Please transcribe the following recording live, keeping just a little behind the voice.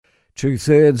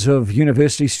Two-thirds of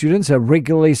university students are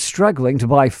regularly struggling to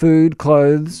buy food,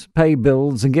 clothes, pay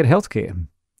bills and get healthcare.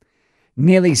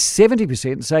 Nearly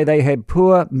 70% say they had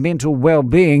poor mental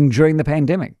well-being during the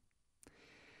pandemic.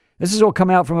 This has all come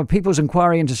out from a People's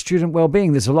Inquiry into Student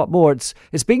Wellbeing. There's a lot more.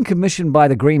 It's been commissioned by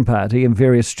the Green Party and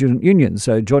various student unions.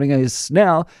 So joining us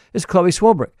now is Chloe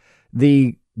Swarbrick,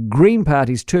 the Green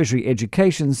Party's tertiary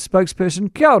education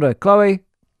spokesperson. Kia ora, Chloe.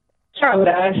 Kia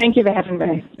ora. Thank you for having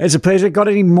me. It's a pleasure. Got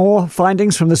any more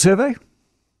findings from the survey?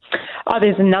 Oh,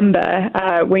 there's a number.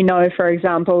 We know, for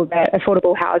example, that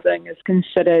affordable housing is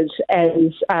considered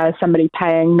as somebody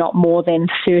paying not more than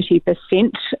 30%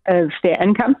 of their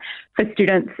income. For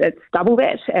students, it's double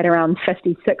that at around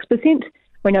 56%.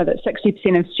 We know that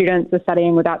 60% of students are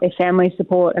studying without their family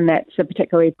support, and that's a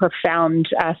particularly profound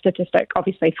statistic,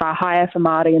 obviously far higher for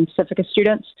Māori and Pacifica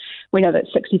students. We know that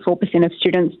 64% of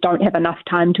students don't have enough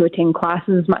time to attend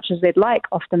classes as much as they'd like,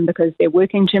 often because they're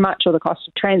working too much or the cost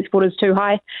of transport is too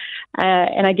high.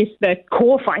 And I guess the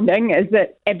core finding is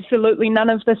that absolutely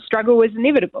none of this struggle was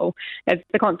inevitable. It's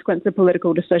the consequence of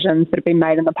political decisions that have been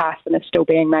made in the past and are still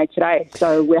being made today.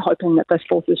 So we're hoping that this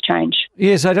forces change.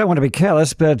 Yes, I don't want to be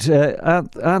callous, but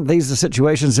aren't these the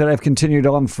situations that have continued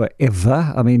on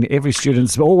forever? I mean, every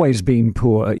student's always been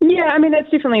poor. Yeah, I mean, it's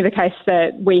definitely the case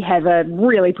that we have a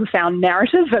really profound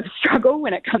narrative of struggle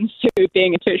when it comes to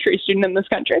being a tertiary student in this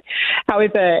country.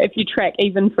 However, if you track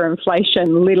even for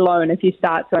inflation, let alone if you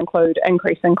start to include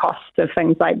increasing costs of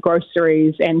things like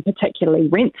groceries and particularly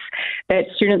rents, that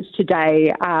students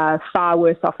today are far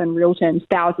worse off in real terms,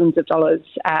 thousands of dollars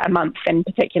a month and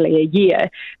particularly a year,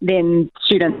 than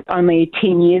students only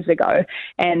 10 years ago.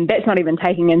 And that's not even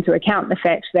taking into account the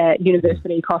fact that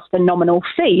university cost a nominal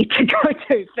fee to go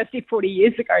to 50, 40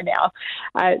 years ago now.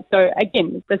 So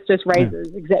again, this just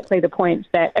raises exactly the point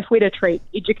that if we're to treat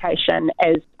education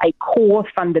as a core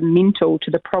fundamental to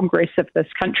the progress of this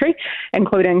country,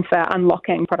 including for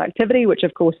unlocking productivity, which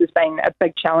of course has been a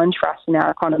big challenge for us in our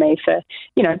economy for,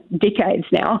 decades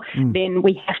now, then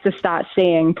we have to start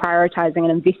seeing prioritising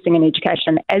and investing in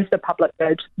education as the public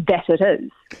good that it is.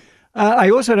 I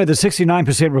also know that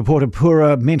 69% reported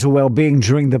poorer mental well-being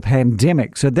during the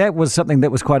pandemic. So that was something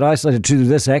that was quite isolated to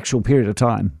this actual period of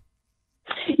time.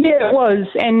 Yeah, it was.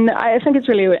 And I think it's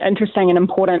really interesting and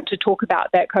important to talk about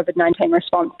that COVID-19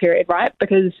 response period, right?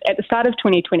 Because at the start of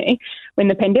 2020, when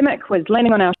the pandemic was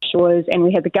landing on our shores and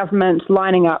we had the government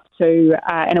lining up to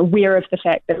and aware of the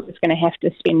fact that it was going to have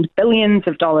to spend billions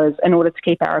of dollars in order to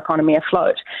keep our economy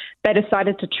afloat, they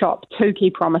decided to chop two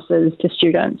key promises to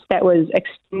students. That was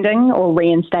extending or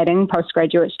reinstating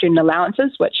postgraduate student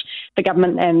allowances, which the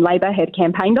government and Labor had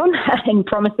campaigned on and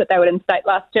promised that they would instate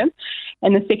last term.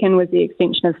 And the second was the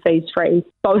extension of fees-free.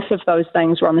 Both of those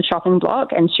things were on the chopping block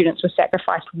and students were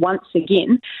sacrificed once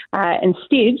again,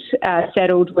 instead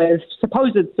saddled with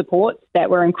supposed supports that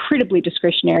were incredibly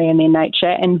discretionary in their nature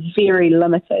and very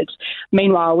limited.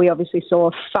 Meanwhile, we obviously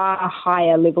saw far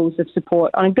higher levels of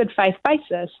support on a good faith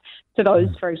basis to those,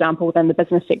 for example, within the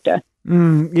business sector.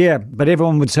 Yeah, but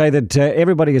everyone would say that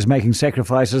everybody is making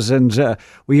sacrifices and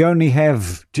we only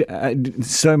have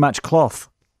so much cloth.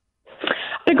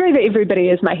 I agree that everybody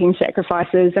is making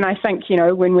sacrifices, and I think,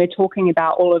 when we're talking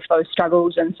about all of those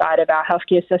struggles inside of our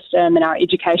healthcare system and our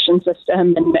education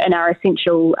system and our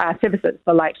essential services,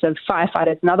 the likes of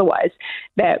firefighters and otherwise,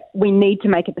 that we need to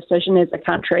make a decision as a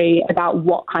country about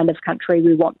what kind of country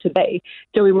we want to be.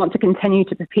 Do we want to continue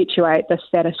to perpetuate the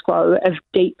status quo of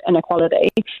deep inequality?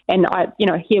 And I,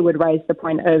 here would raise the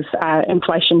point of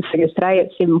inflation figures today at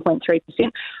 7.3%,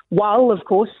 while, of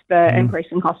course, the increase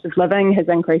in cost of living has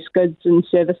increased goods and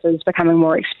services becoming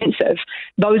more expensive.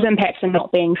 Those impacts are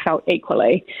not being felt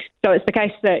equally. So it's the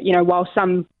case that, while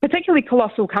some particularly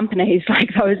colossal companies like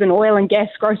those in oil and gas,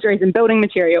 groceries and building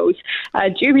materials are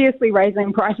dubiously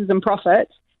raising prices and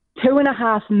profits,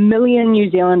 2.5 million New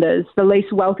Zealanders, the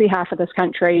least wealthy half of this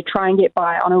country, try and get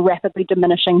by on a rapidly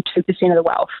diminishing 2% of the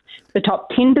wealth. The top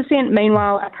 10%,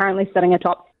 meanwhile, are currently sitting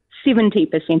atop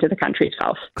 70% of the country's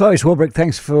wealth. Chloe Swarbrick,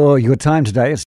 thanks for your time today.